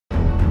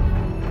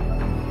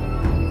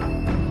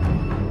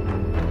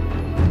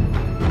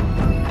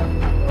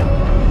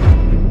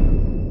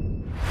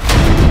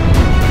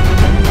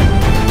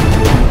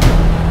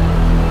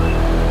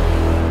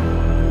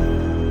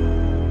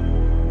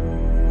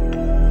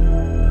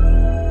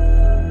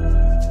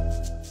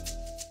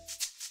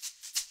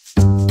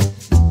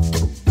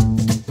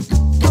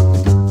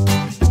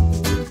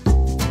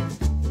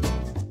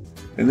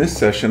this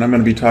session, I'm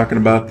going to be talking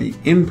about the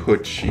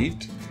input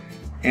sheet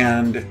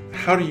and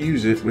how to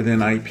use it within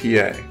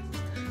IPA.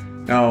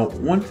 Now,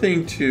 one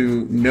thing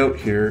to note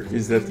here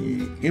is that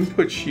the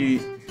input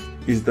sheet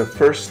is the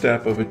first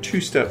step of a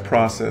two-step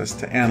process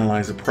to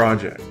analyze a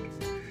project.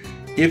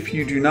 If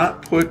you do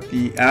not put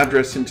the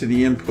address into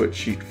the input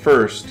sheet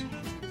first,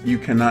 you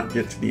cannot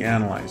get to the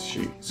analyze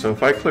sheet. So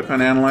if I click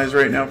on analyze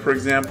right now, for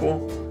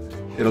example,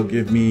 it'll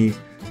give me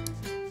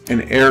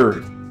an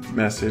error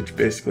message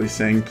basically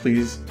saying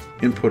please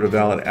input a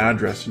valid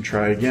address and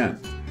try again.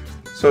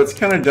 So it's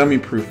kind of dummy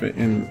proof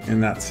in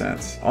that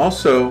sense.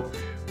 Also,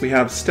 we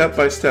have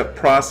step-by-step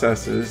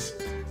processes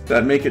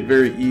that make it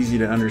very easy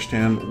to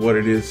understand what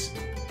it is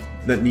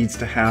that needs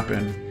to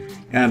happen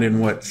and in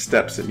what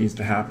steps it needs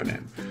to happen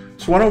in.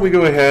 So why don't we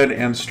go ahead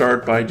and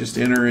start by just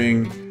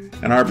entering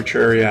an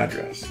arbitrary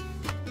address.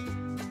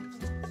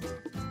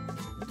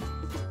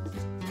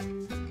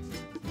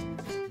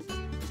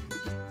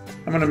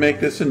 I'm going to make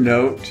this a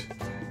note.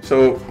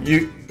 So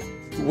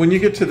when you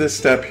get to this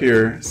step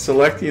here,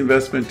 select the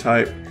investment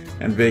type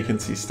and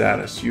vacancy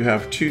status. You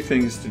have two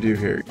things to do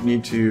here. You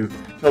need to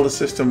tell the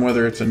system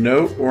whether it's a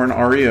note or an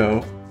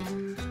REO.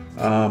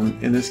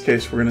 In this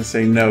case, we're going to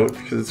say note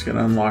because it's going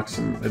to unlock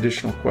some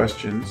additional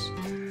questions.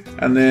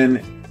 And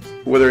then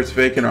whether it's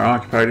vacant or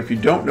occupied. If you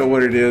don't know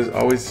what it is,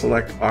 always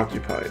select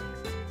occupied.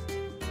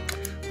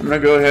 I'm going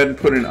to go ahead and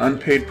put an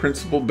unpaid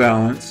principal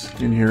balance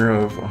in here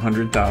of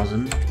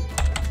 $100,000.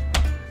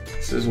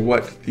 This is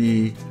what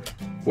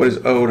is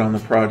owed on the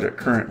project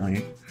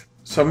currently.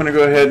 So I'm going to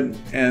go ahead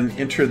and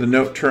enter the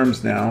note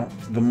terms now.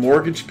 The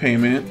mortgage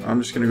payment,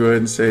 I'm just going to go ahead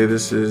and say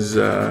this is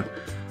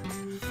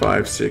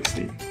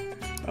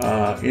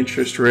 $560.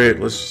 Interest rate,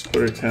 let's just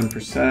put it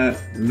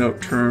 10%. Note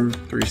term,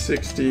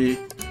 $360.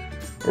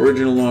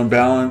 Original loan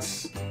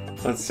balance,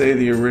 let's say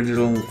the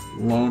original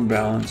loan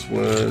balance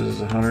was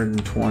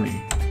 $120.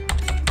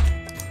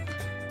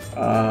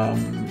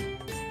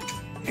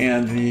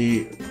 And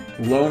the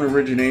loan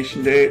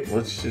origination date,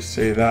 let's just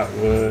say that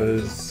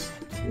was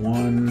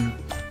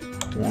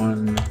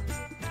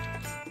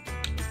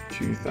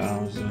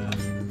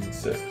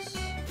 1/1/2006.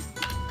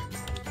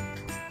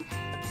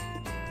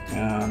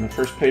 And the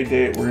first pay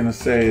date we're going to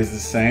say is the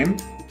same.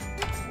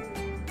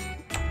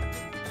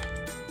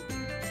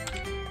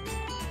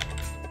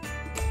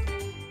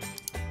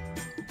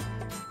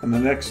 And the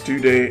next due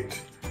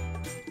date,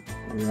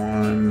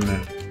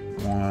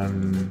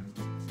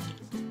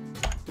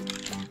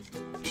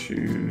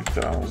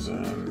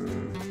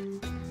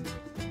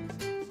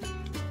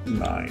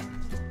 1/1/2009.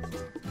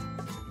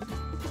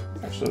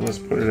 Actually, let's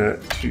put it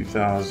at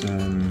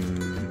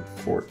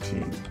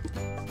 2014.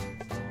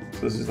 So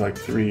this is like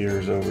 3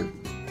 years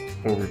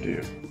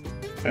overdue.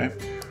 Okay.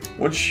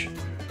 Once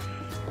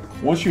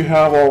you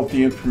have all of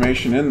the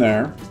information in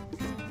there,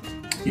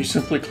 you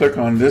simply click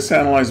on this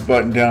Analyze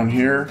button down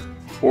here,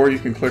 or you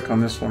can click on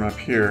this one up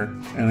here.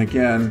 And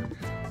again,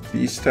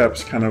 these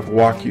steps kind of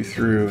walk you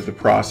through the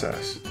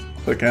process.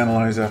 Click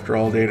Analyze after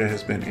all data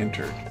has been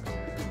entered.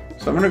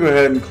 So I'm going to go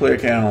ahead and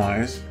click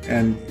Analyze,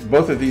 and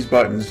both of these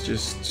buttons,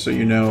 just so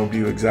you know,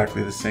 do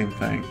exactly the same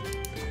thing.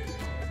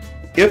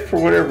 If for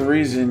whatever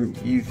reason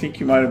you think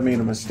you might have made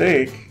a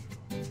mistake,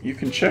 you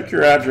can check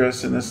your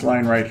address in this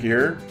line right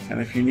here, and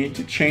if you need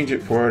to change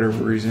it for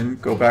whatever reason,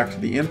 go back to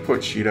the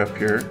input sheet up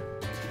here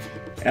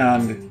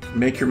and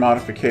make your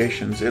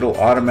modifications. It'll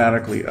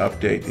automatically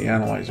update the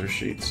analyzer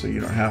sheet, so you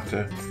don't have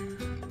to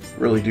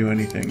really do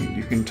anything.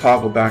 You can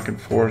toggle back and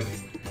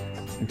forth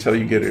until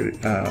you get it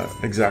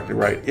exactly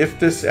right. If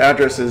this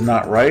address is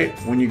not right,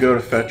 when you go to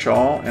fetch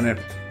all and it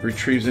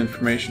retrieves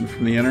information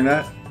from the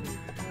internet,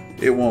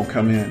 it won't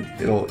come in.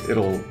 It'll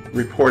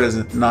report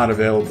as not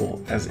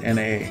available as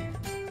NA,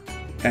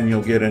 and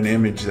you'll get an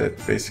image that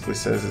basically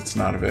says it's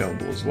not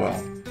available as well.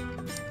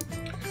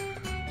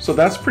 So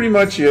that's pretty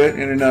much it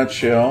in a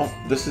nutshell.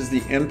 This is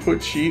the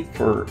input sheet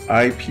for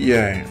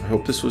IPA. I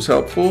hope this was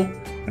helpful.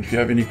 And if you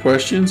have any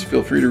questions,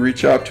 feel free to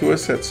reach out to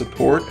us at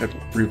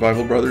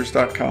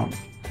support@revivalbrothers.com.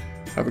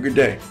 Have a good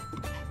day.